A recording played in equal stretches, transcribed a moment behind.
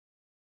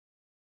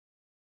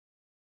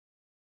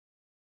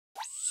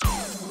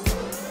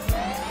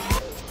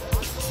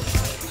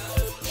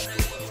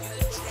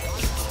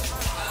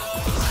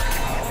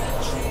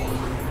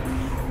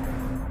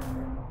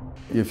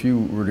If you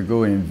were to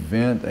go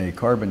invent a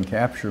carbon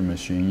capture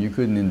machine, you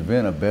couldn't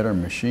invent a better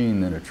machine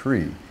than a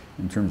tree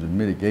in terms of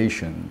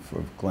mitigation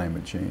for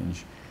climate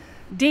change.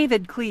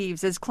 David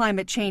Cleaves is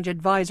climate change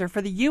advisor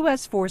for the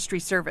US Forestry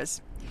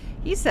Service.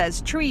 He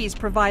says trees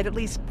provide at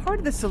least part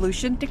of the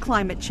solution to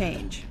climate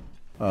change.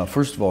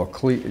 First of all,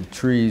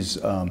 trees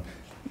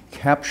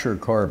capture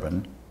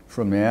carbon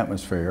from the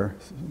atmosphere,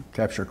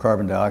 capture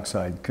carbon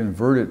dioxide,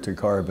 convert it to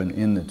carbon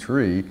in the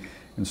tree,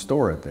 and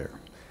store it there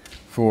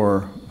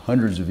for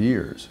hundreds of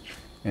years.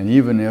 And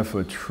even if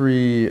a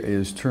tree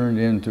is turned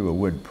into a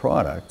wood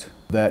product,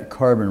 that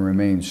carbon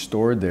remains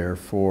stored there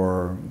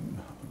for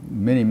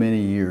many,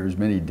 many years,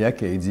 many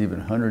decades,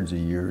 even hundreds of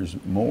years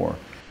more.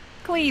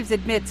 Cleaves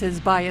admits his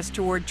bias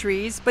toward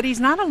trees, but he's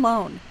not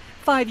alone.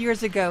 5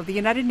 years ago, the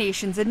United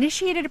Nations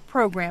initiated a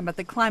program at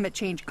the Climate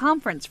Change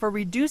Conference for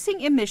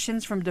reducing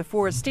emissions from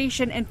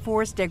deforestation and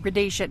forest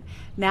degradation,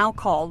 now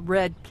called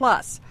REDD+.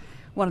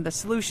 One of the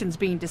solutions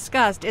being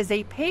discussed is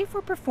a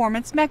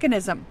pay-for-performance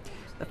mechanism.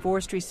 The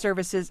Forestry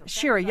Service's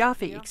Shira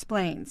Yaffe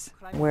explains.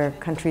 Where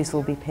countries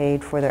will be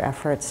paid for their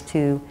efforts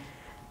to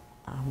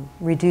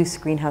reduce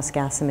greenhouse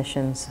gas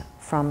emissions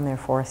from their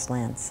forest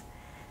lands.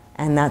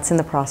 And that's in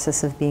the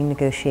process of being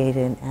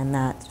negotiated, and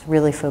that's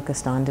really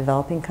focused on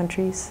developing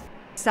countries.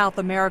 South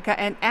America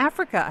and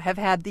Africa have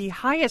had the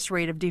highest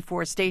rate of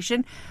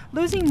deforestation,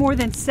 losing more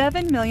than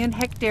 7 million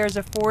hectares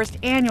of forest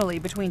annually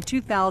between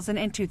 2000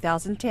 and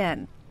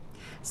 2010.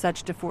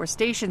 Such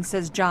deforestation,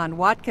 says John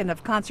Watkin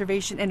of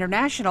Conservation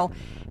International,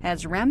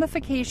 has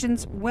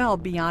ramifications well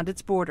beyond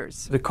its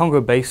borders. The Congo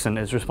Basin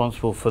is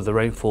responsible for the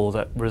rainfall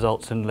that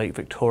results in Lake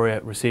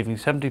Victoria receiving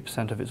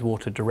 70% of its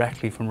water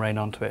directly from rain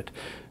onto it.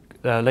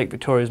 Lake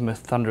Victoria is the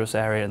most thunderous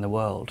area in the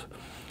world.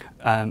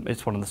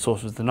 It's one of the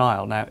sources of the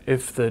Nile. Now,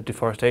 if the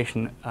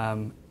deforestation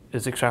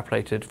is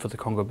extrapolated for the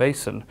Congo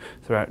Basin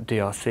throughout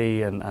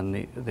DRC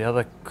and the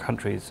other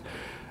countries,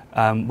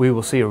 we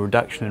will see a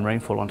reduction in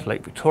rainfall onto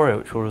Lake Victoria,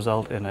 which will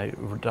result in a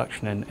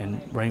reduction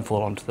in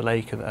rainfall onto the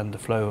lake and the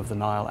flow of the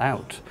Nile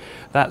out.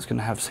 That's going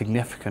to have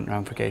significant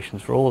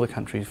ramifications for all the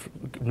countries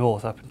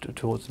north up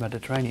towards the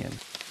Mediterranean.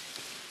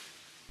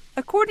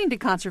 According to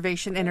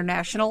Conservation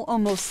International,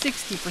 almost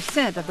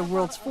 60% of the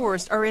world's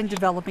forests are in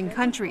developing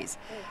countries.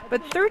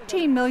 But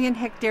 13 million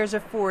hectares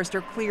of forest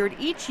are cleared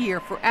each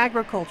year for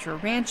agriculture,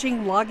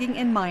 ranching, logging,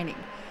 and mining.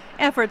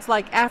 Efforts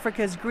like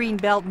Africa's Green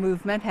Belt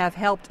movement have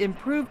helped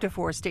improve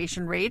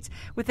deforestation rates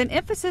with an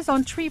emphasis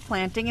on tree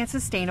planting and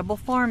sustainable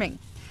farming.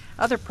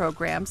 Other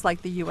programs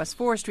like the US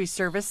Forestry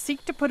Service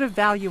seek to put a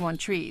value on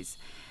trees.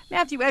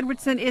 Matthew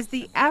Edwardson is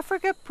the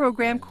Africa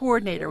Program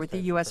Coordinator with the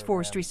US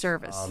Forestry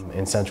Service.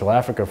 In Central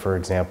Africa, for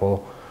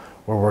example,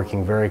 we're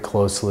working very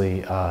closely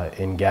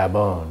in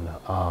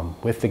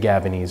Gabon with the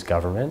Gabonese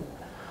government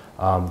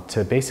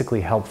to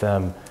basically help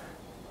them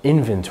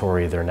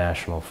inventory their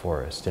national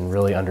forest and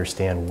really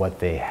understand what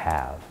they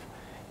have.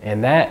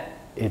 And that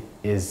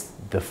is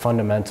the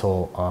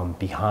fundamental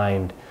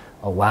behind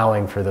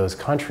allowing for those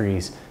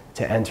countries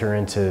to enter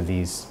into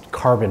these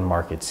carbon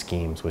market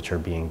schemes which are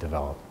being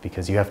developed,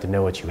 because you have to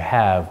know what you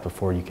have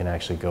before you can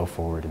actually go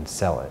forward and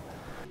sell it.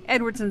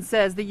 Edwardson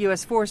says the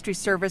U.S. Forestry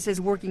Service is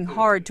working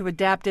hard to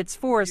adapt its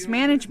forest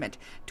management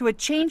to a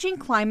changing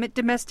climate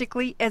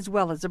domestically as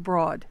well as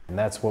abroad. And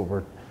that's what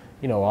we're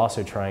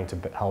also trying to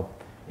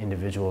help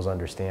individuals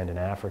understand in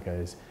Africa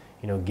is,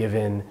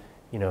 given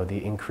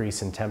the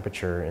increase in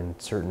temperature in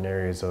certain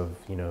areas of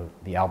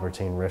the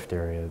Albertine Rift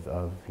area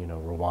of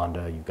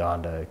Rwanda,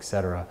 Uganda,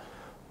 etc.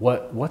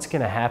 What's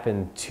going to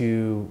happen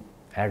to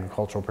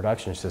agricultural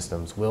production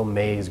systems? Will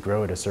maize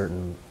grow at a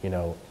certain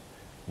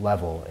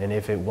level? And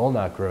if it will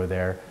not grow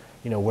there,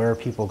 where are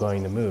people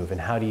going to move? And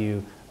how do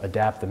you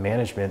adapt the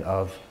management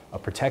of a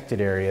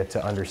protected area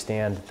to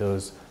understand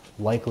those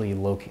likely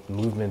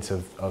movements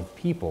of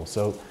people?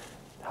 So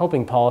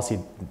helping policy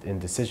and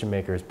decision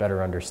makers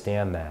better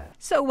understand that.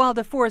 So while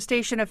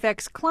deforestation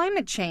affects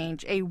climate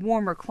change, a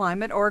warmer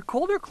climate, or a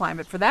colder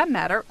climate for that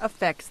matter,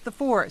 affects the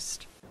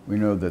forest. We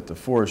know that the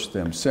forests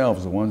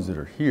themselves, the ones that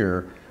are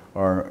here,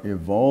 are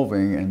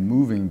evolving and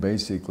moving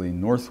basically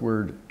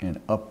northward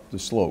and up the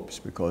slopes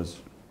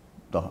because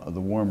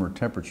the warmer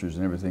temperatures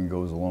and everything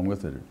goes along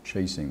with it are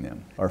chasing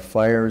them. Our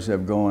fires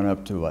have gone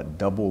up to about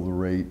double the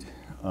rate.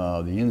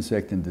 The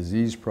insect and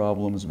disease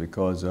problems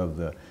because of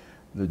the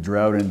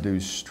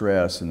drought-induced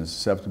stress and the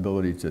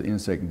susceptibility to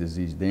insect and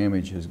disease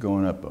damage has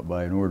gone up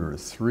by an order of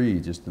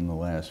 3 just in the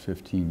last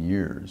 15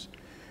 years.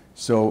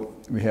 So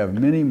we have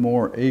many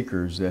more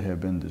acres that have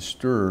been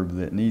disturbed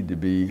that need to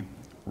be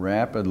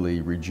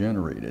rapidly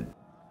regenerated.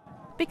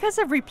 Because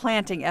of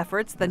replanting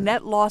efforts, the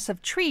net loss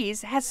of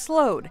trees has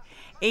slowed.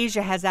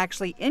 Asia has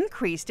actually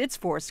increased its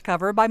forest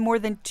cover by more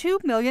than 2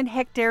 million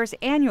hectares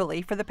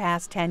annually for the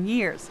past 10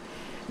 years.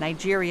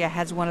 Nigeria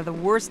has one of the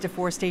worst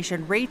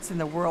deforestation rates in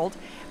the world,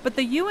 but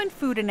the UN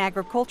Food and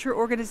Agriculture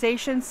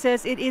Organization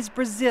says it is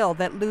Brazil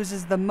that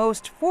loses the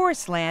most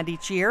forest land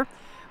each year,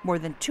 more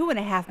than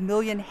 2.5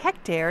 million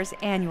hectares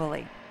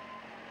annually.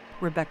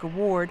 Rebecca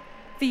Ward,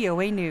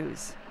 VOA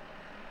News.